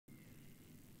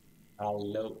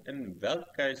Hello and welcome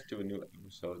guys to a new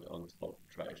episode on Top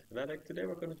Tries Fnatic. Today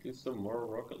we're going to do some more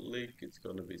Rocket League. It's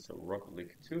going to be some Rocket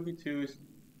League 2v2s,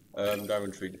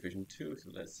 Diamond 3 Division 2,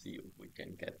 so let's see if we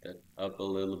can get that up a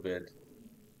little bit.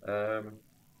 Um,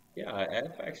 yeah, I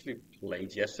have actually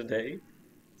played yesterday,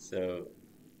 so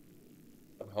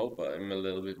I hope I'm a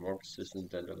little bit more consistent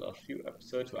than the last few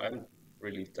episodes. I'm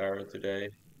really tired today,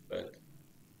 but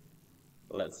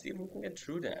let's see if we can get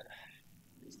through that.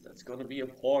 That's going to be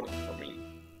important for me.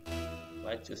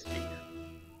 Let's just see.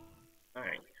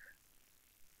 Fine.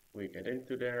 We get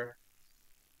into there.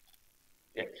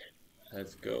 Yeah,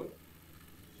 let's go.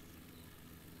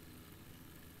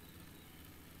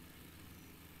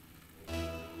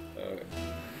 Okay.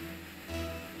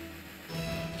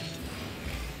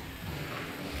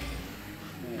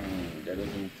 That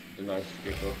isn't the nicest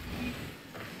kickoff.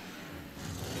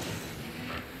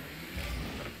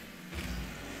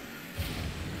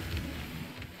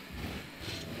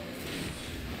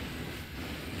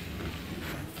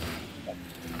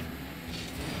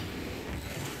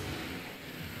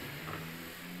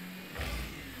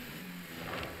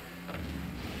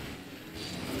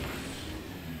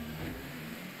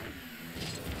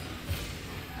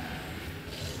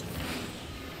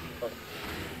 Oh,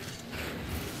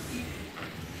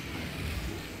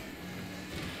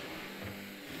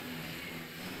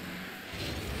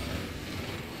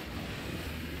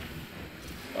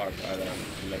 Dark Island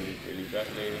landed really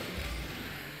badly.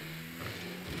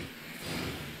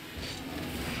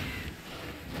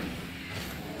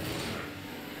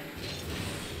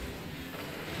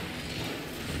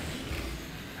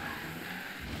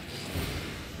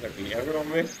 Luckily everyone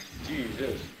missed.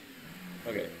 Jesus.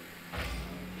 Okay.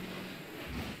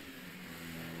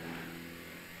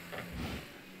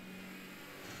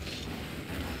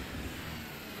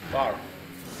 Far.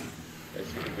 That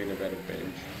should have been a better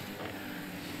finish.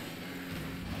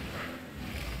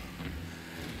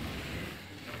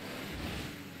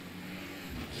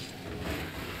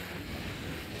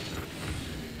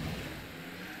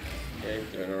 Okay,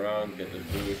 turn around, get the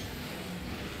boost.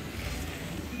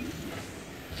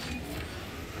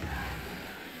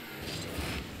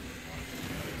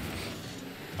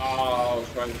 Oh, I was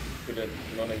trying to put it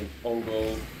not in on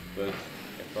goal, but in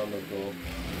front of goal.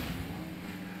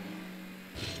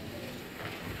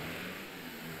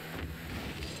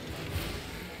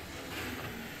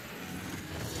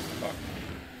 Fuck.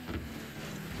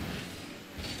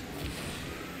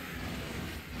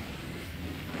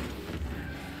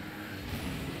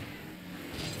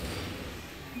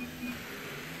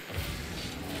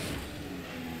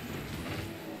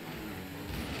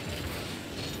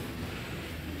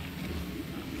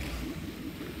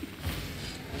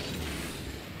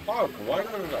 Fuck, why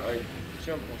didn't I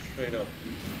jump straight up?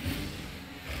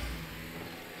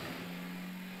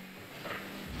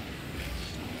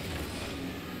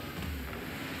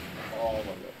 Oh my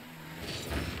god.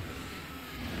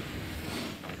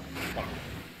 Fuck.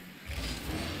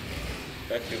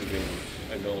 That should have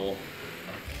been a goal.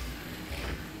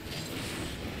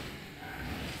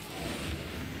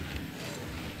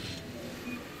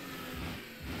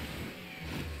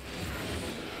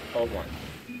 Oh my.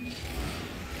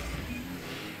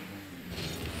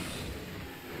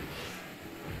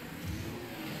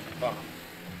 Fuck.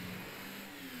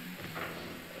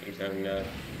 He's having that.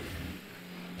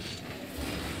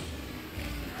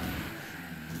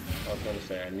 I was gonna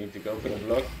say I need to go for the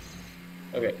block.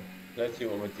 Okay, let's see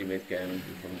what my teammate can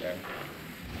do from there.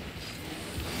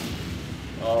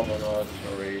 Oh my god,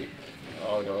 sorry.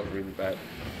 Oh, that was really bad.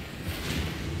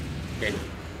 Okay,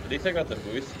 at least I got the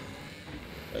boost.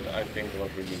 That I think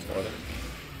was really important.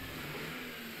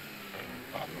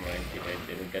 Ah, my teammate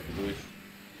didn't get the boost.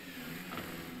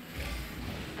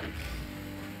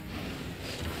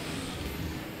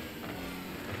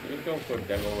 He was going for a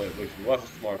demo, which was a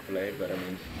smart play, but I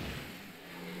mean,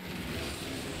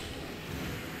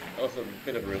 also a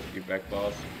bit of a risky back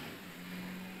pass.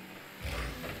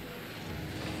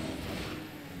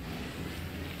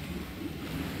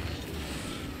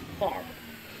 Fuck!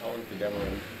 I wanted to demo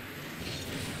him.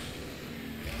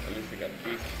 At least I got a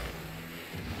piece.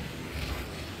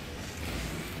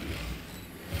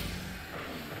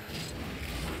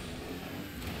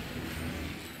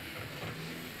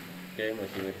 Okay, my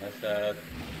teammate has that.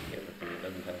 Yeah, my teammate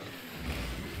doesn't have.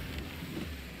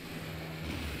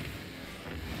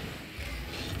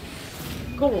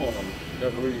 Come on!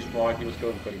 That was really smart, he was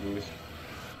going for the boost.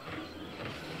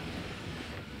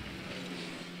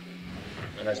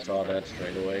 And I saw that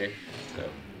straight away. So,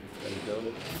 there we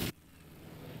go.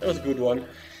 That was a good one.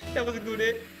 That was a good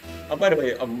hit. Oh, by the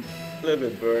way, I'm a little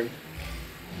bit burned.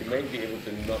 You may be able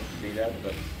to not see that,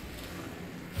 but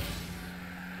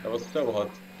It was so hot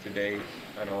today,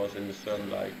 and I was in the sun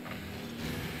like.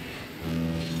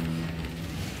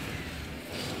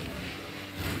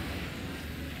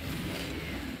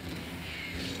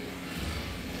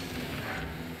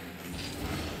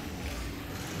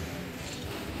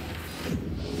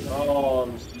 Oh,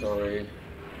 I'm sorry.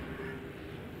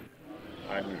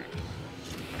 I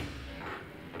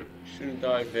shouldn't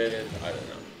I have hit it? I don't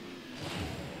know.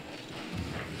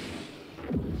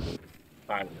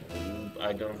 I don't know.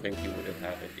 I don't think he would have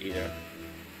had it either.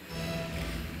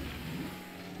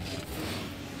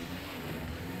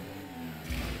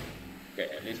 Okay,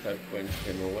 at least I quenched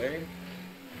him away.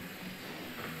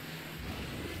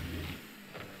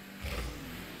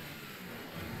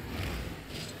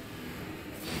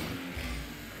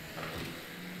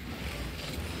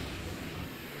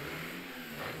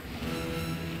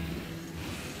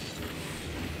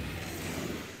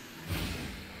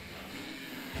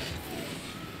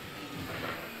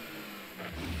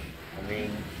 I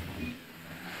mean,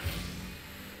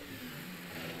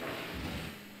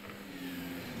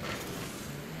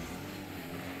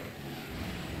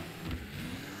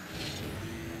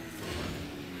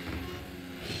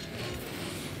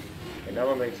 and that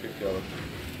one makes it go.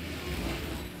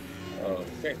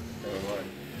 Okay, never mind.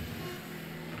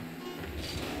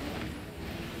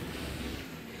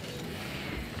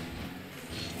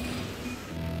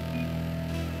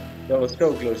 That was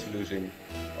so close to losing.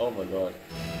 Oh my god.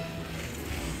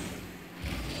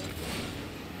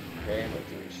 Okay, my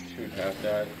team should have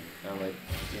that. Now my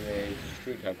teammates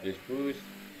should have this boost.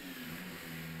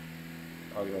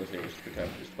 I was gonna say should have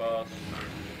this fast.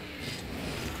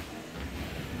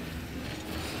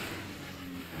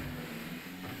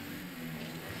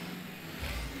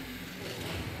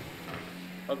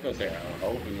 I was gonna say I'm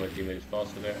hoping my teammate is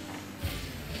faster there.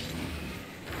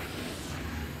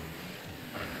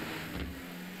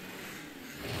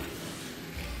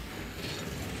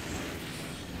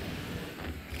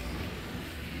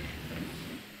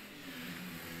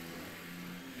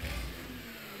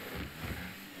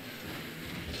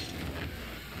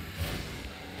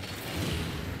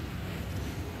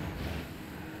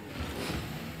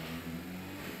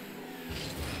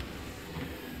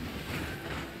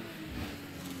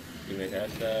 Teammate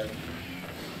has that.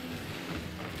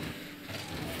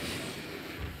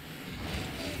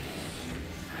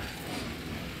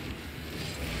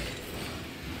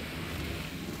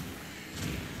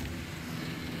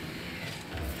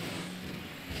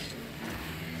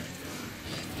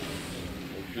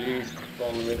 Please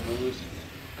spawn with boost.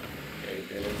 Okay,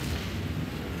 did it.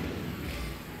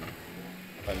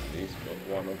 At least got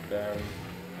one of them.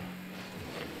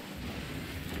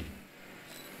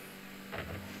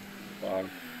 Fuck.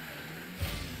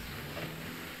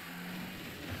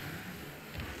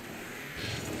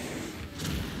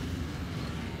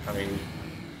 I mean,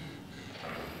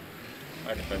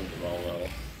 I defended the ball well.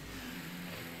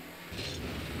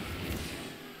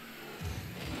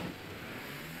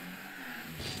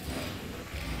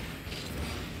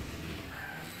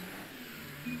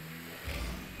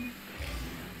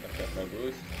 I've got my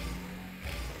boost.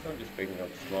 I'm just picking up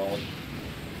small.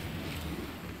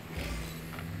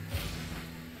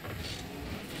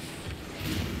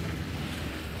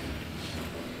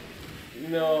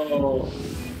 No.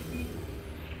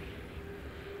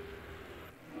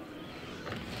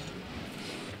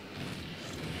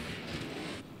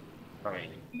 I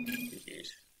mean, jeez.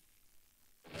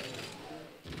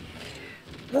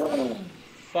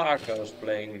 Fuck, I was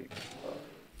playing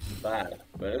bad,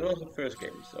 but it was the first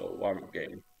game, so warm-up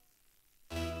game.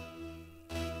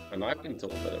 And I've been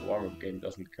told that a warm-up game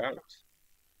doesn't count.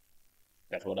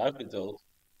 That's what I've been told.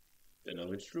 Don't know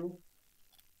if it's true,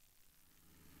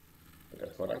 but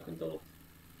that's what I've been told.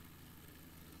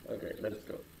 Okay, let's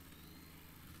go.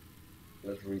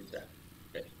 Let's reset.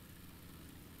 Okay.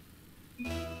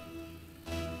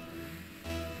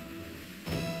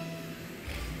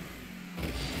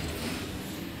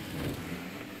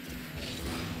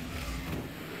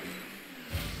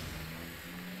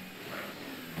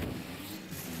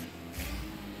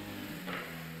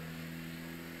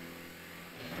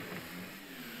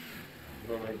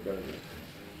 Oh my god.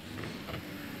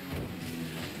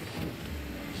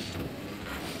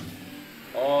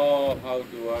 Oh, how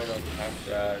do I not have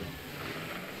that?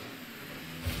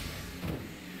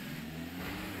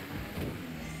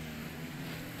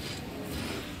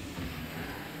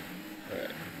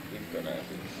 Alright, he's gonna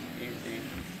have it easy.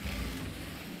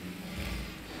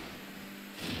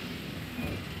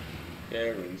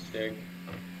 There, rune stick.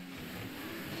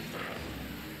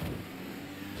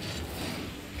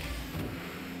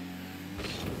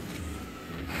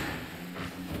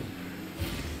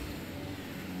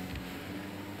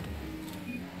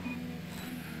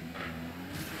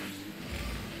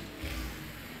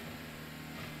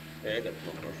 Okay, that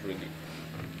was really...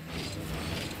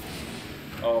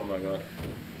 Oh my god.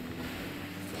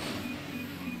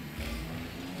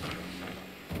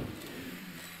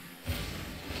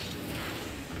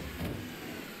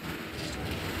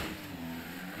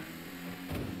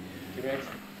 T-Max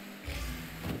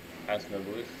has no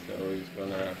boost, so he's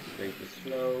gonna have to take it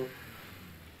slow.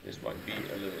 This might be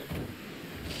a little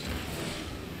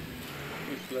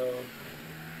too slow.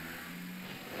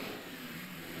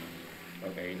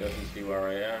 Okay, he doesn't see where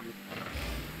I am.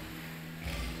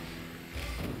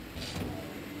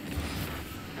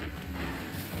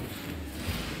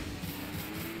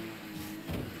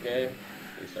 Okay,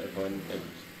 he's at one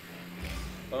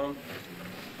bump.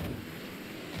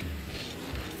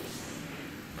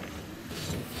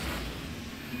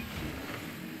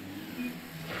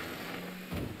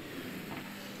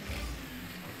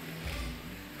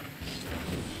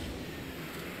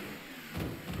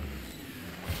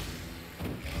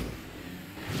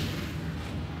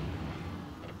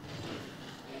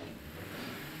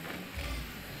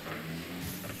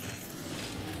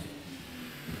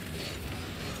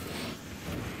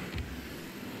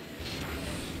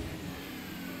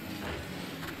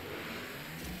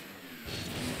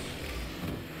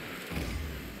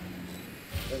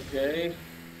 Okay.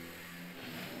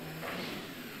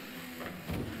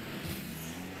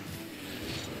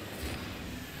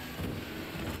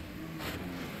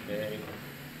 Okay.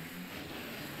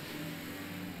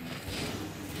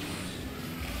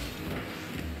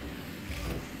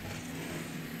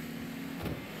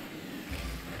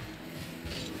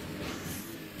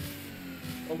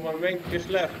 Oh, my rank just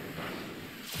left.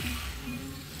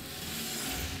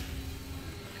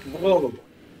 Whoa.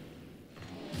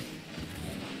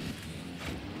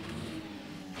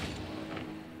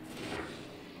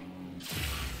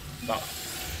 Stop.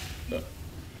 Stop.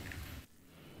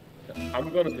 I'm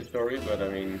gonna be sorry, but I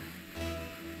mean,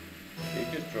 he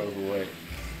just drove away.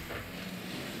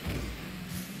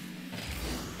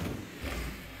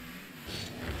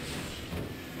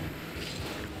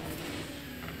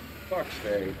 Fuck's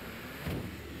sake.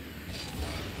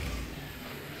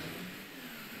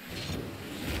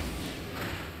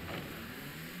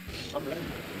 I'm lagging.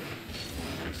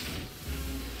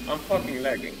 I'm fucking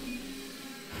lagging.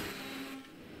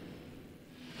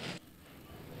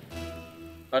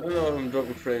 I don't know if I'm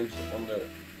dropping frames on the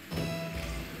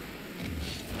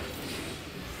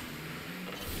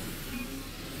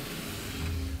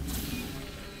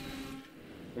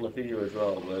video as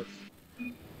well, but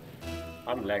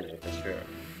I'm lagging for sure.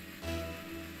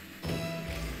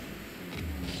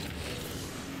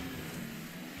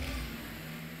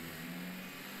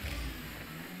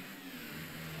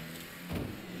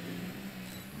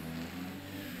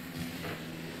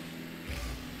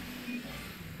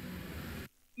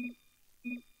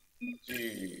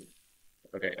 Gee.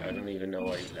 Okay, I don't even know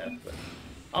why he left, but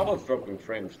I was dropping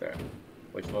frames there,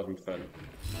 which wasn't fun.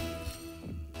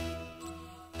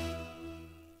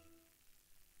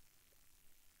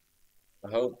 I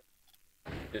hope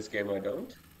this game I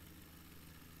don't.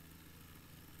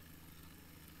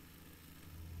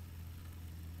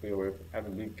 We were at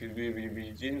the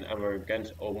begin, and we're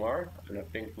against Omar, and I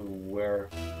think we were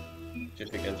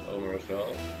just against Omar as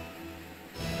well.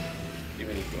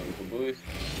 Even if going for boost.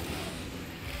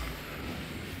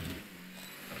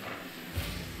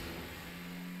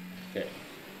 Okay.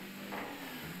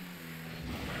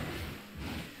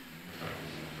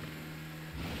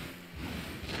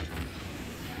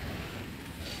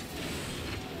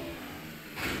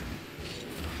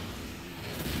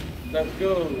 Let's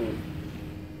go!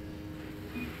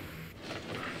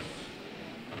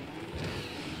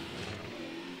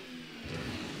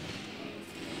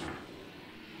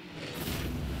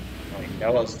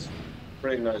 That was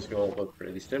pretty nice goal, but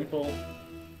pretty simple.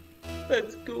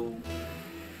 Let's go!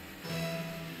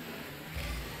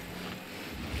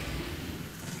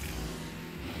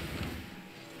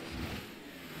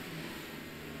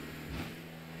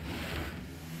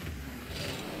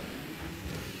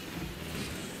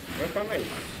 Where's my mate?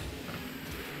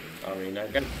 I mean, I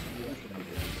got...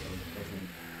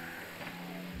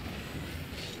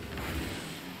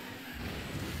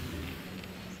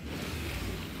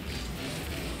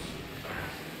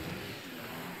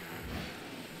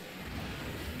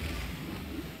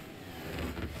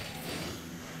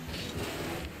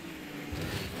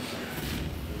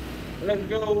 Let's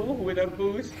go with a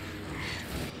boost.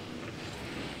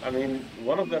 I mean,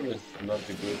 one of them is not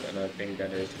too good, and I think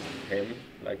that is him,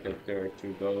 like the third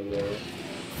to go there.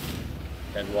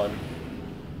 That one.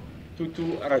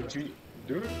 Tutu Araji.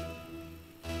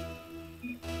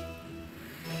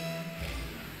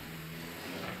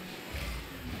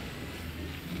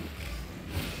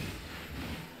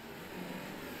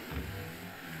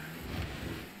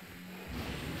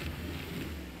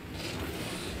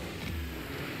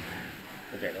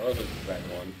 Okay, that was a bad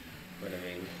one. But I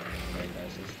mean, very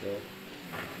nice and still.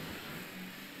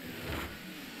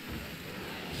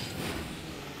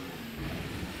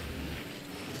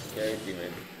 Okay,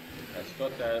 teammate has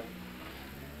got that.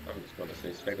 I'm just gonna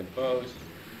say second post.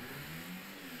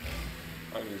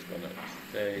 I'm just gonna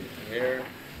stay here.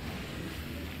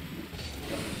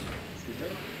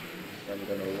 I'm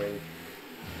gonna wait.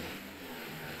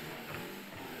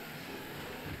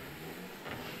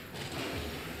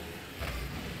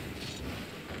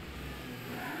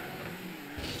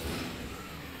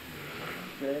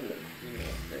 Okay, let's see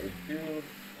what they do.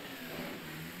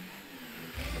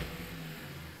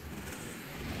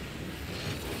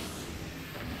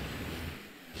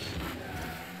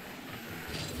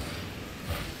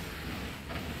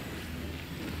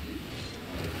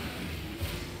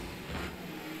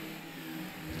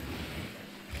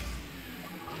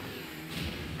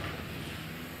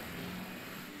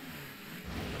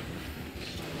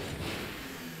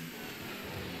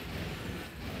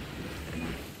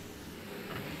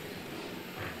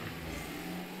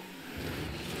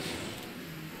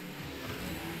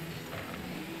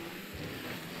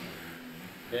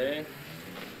 Okay.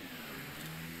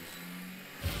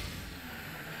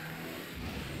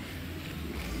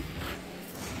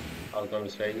 I was gonna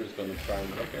say he was gonna try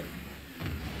and block it.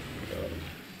 So,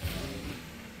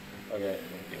 okay,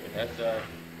 my teammate has that.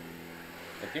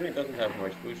 My teammate doesn't have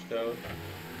much push though.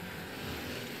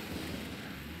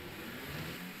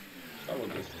 So I will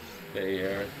just stay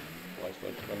here, watch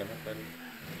what's gonna happen.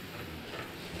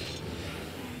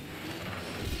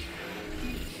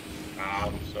 Ah,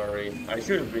 I'm sorry. I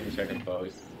should have been second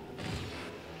post.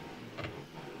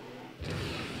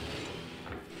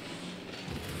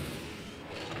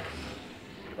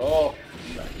 Oh,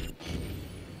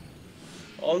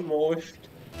 almost.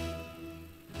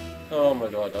 Oh my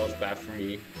god, that was bad for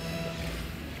me.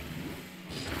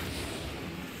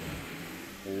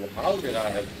 Oh, how did I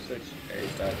have such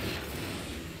a bad?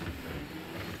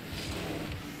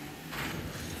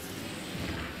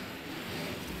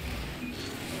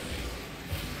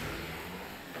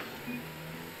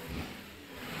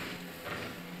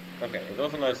 Okay, it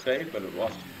was a nice save, but it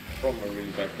was from a really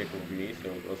bad kick of me, so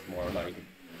it was more like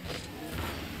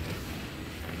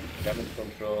damage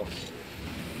control.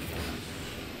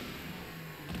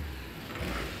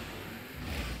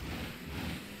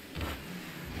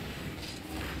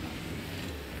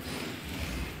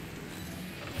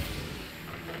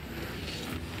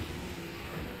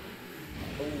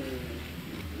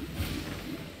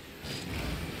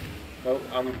 Oh,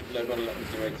 I'm not gonna let me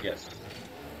do it, yes.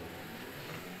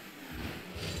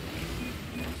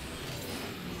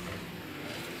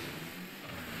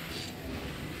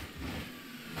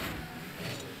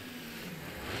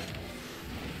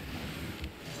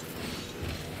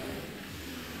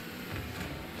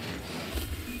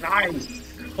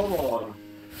 Nice! Come on!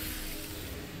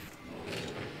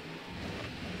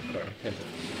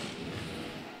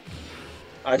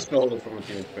 I stole it from a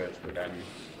team first, but then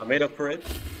I made up for it.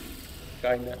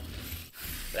 Kinda.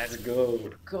 Let's go!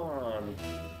 Come on!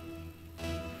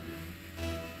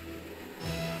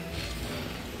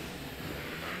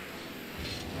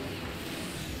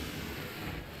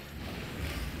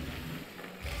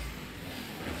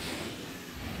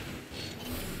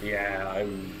 Yeah, I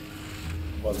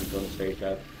wasn't gonna say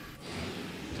that.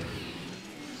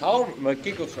 How my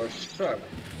kickoffs are suck.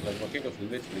 Like my kickoffs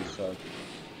literally suck.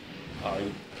 Oh,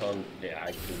 you can't. Yeah,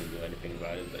 I couldn't do anything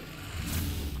about it, but.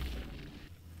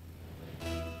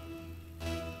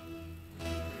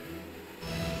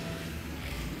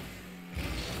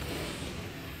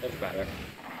 That's better.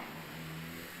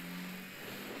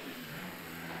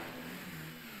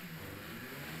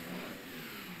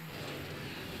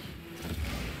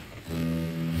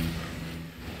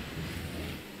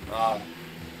 Ah,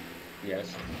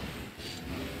 yes.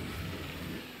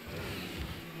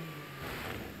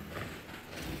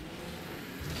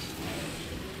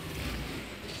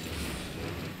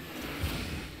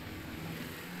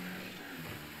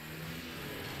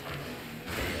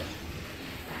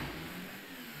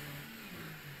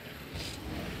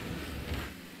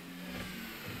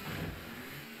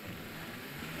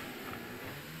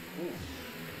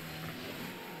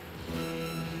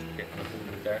 Okay, nothing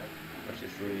with that. That's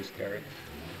just really scary.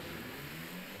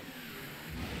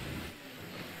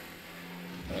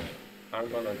 I'm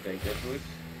gonna take this route.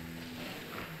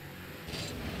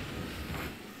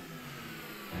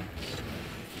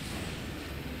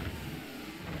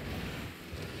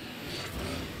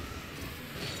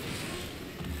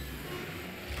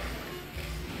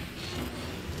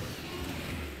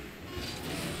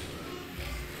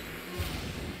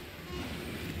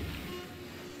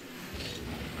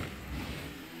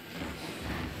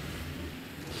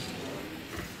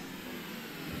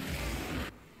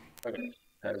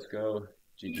 Let's go.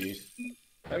 GG's.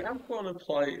 I'm gonna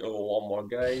play one more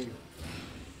game,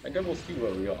 and then we'll see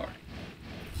where we are.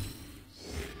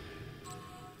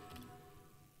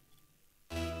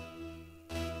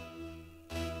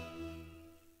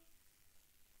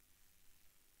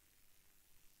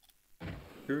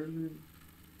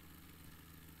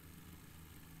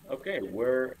 Okay,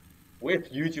 we're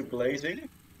with YouTube Blazing.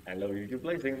 Hello, YouTube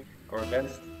Blazing. We're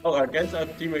against our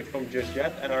teammate from Just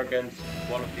Yet, and are against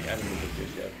one of the enemies of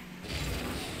Just Yet.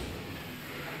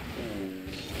 Ooh.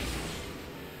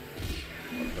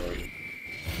 I'm sorry.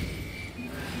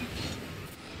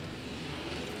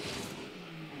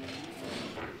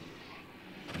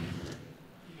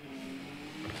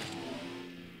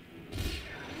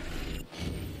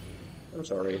 I'm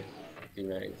sorry,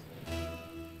 teammate.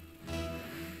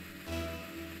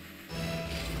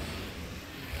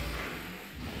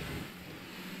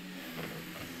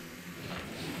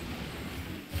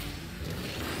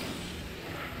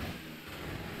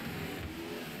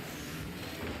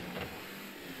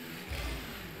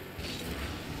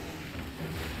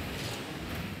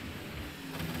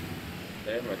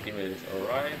 Okay, my teammate is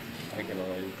alright, I can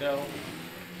already tell.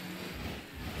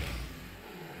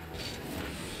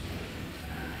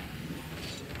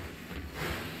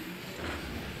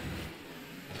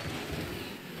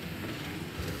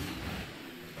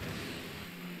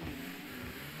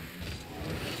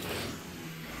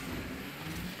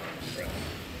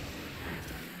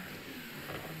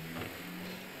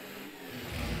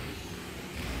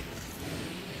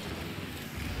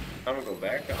 I'm gonna go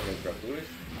back, I'm gonna grab boost.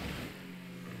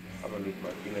 I'm gonna leave my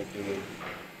teammate to it.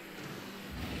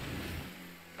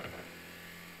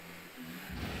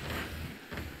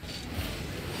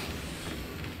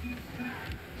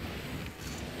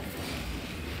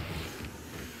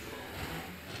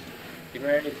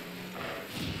 Teammate.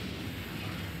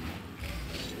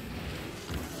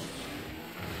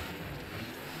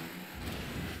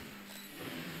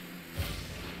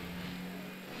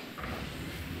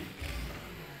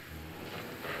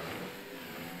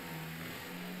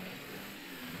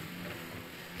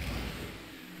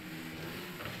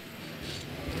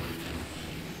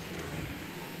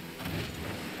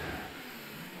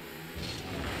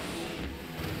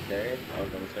 Okay, I was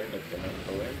gonna say that's gonna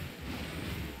go in.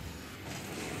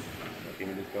 My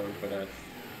teammate is going for that.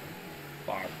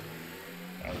 Fuck.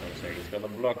 I was gonna say he's gonna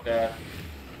block that.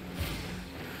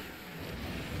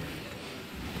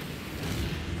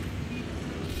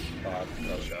 Fuck,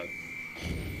 no shot.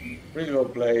 Really well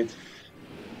played.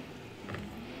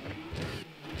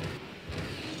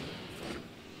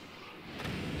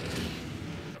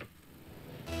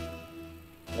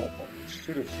 Oh,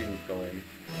 should have seen it going.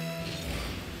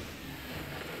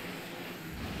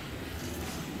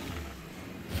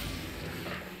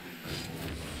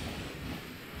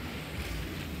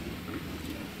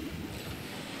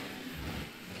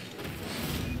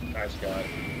 Nice shot.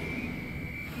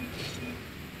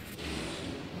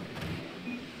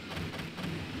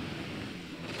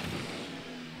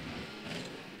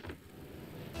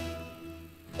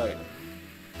 Okay.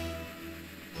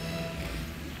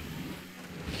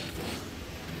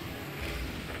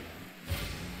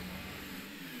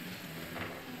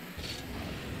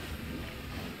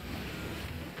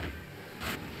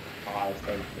 Ah, it's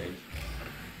so big.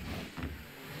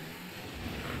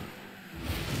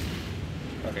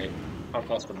 Okay, I'll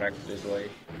cluster back this way.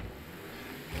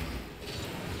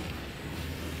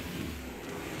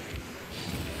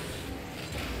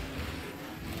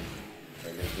 I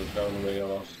guess just down the way I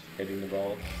was hitting the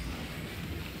ball.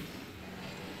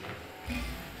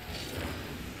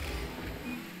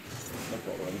 No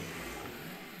problem.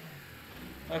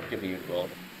 I'll give you a goal.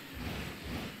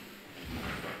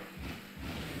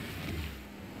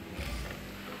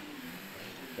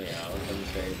 Yeah, I was gonna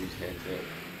say these hits it.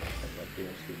 My team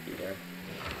should be there.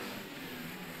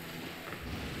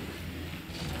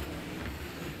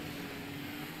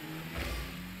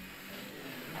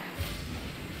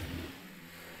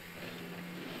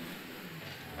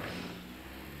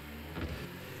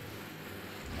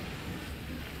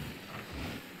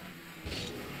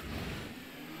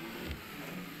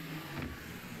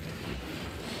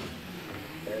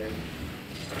 Okay.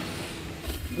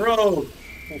 Bro!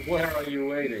 Where are you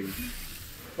waiting?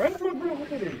 Where are you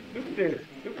waiting? Look at this!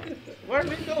 Look at this! Where are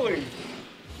we going?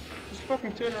 Just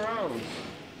fucking turn around!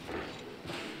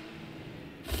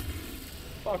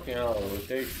 Fucking hell,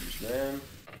 rotations, man.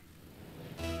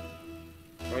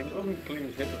 I mean, it wasn't clean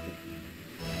as hit of me.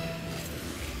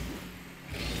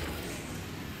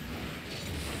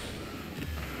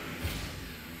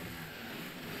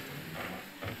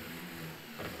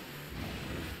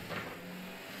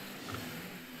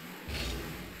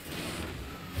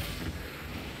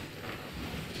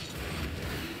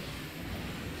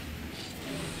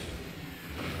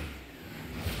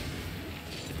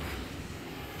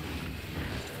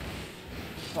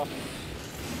 For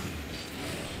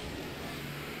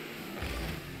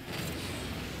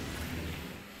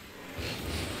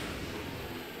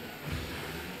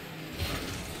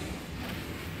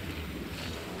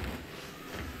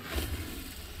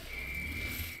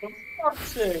fuck's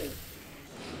sake!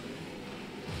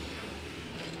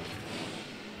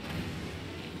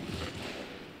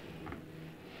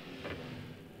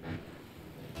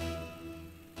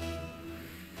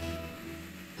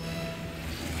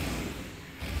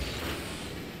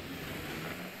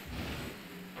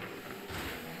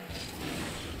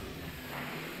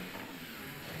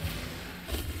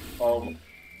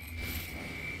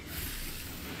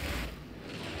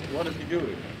 What is he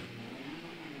doing?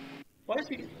 Why is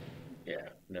he? Yeah,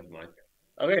 never mind.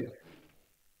 Okay.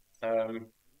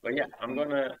 But yeah, I'm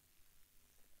gonna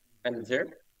end it here.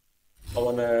 I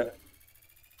wanna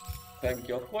thank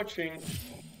you all for watching.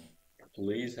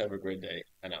 Please have a great day,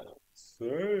 and I will see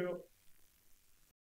you.